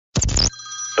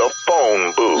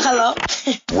phone booth. Hello.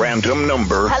 Random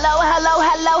number. Hello.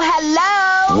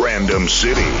 Random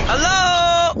city.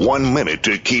 Hello. 1 minute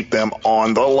to keep them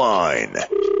on the line.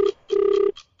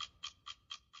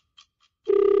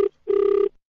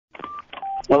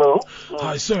 Hello?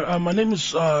 Hi, sir. My name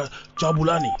is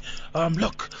Jabulani.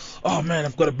 Look, oh man,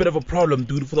 I've got a bit of a problem,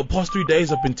 dude. For the past 3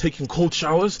 days, I've been taking cold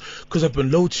showers because I've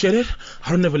been load shedded.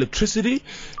 I don't have electricity,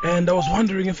 and I was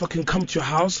wondering if I can come to your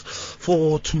house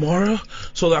for tomorrow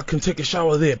so that I can take a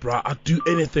shower there, bro. I'd do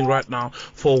anything right now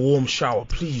for a warm shower,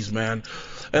 please, man.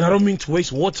 And I don't mean to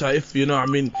waste water. If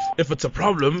it's a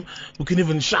problem, we can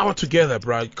even shower together,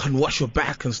 bro. You can wash your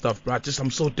back and stuff, bro.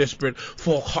 I'm so desperate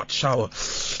for a hot shower.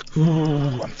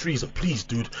 Ooh, I'm freezing. Please,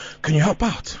 dude, can you help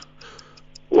out?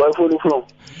 Where are you calling from?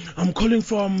 I'm calling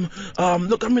from,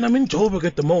 look, I'm in Joburg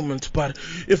at the moment, but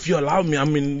if you allow me,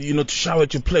 to shower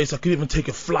at your place, I could even take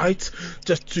a flight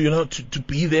just to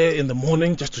be there in the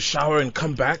morning, just to shower and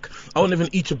come back. I won't even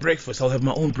eat your breakfast. I'll have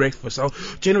my own breakfast. I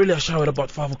shower at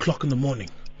about 5 o'clock in the morning.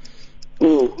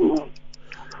 No,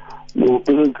 I'm not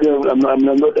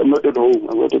at home.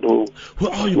 I'm not at home.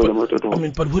 Where are you? I'm not at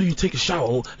home. But where do you take a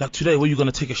shower? Like today, where are you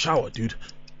going to take a shower, dude?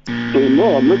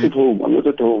 No, I'm not at home. I'm not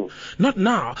at home. Not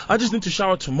now. I just need to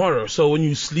shower tomorrow. So when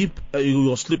you sleep,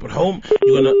 you'll sleep at home.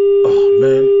 You're gonna. Oh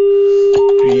man.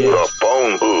 Yeah. The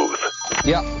phone booth.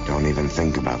 Yeah. Don't even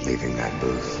think about leaving that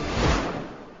booth.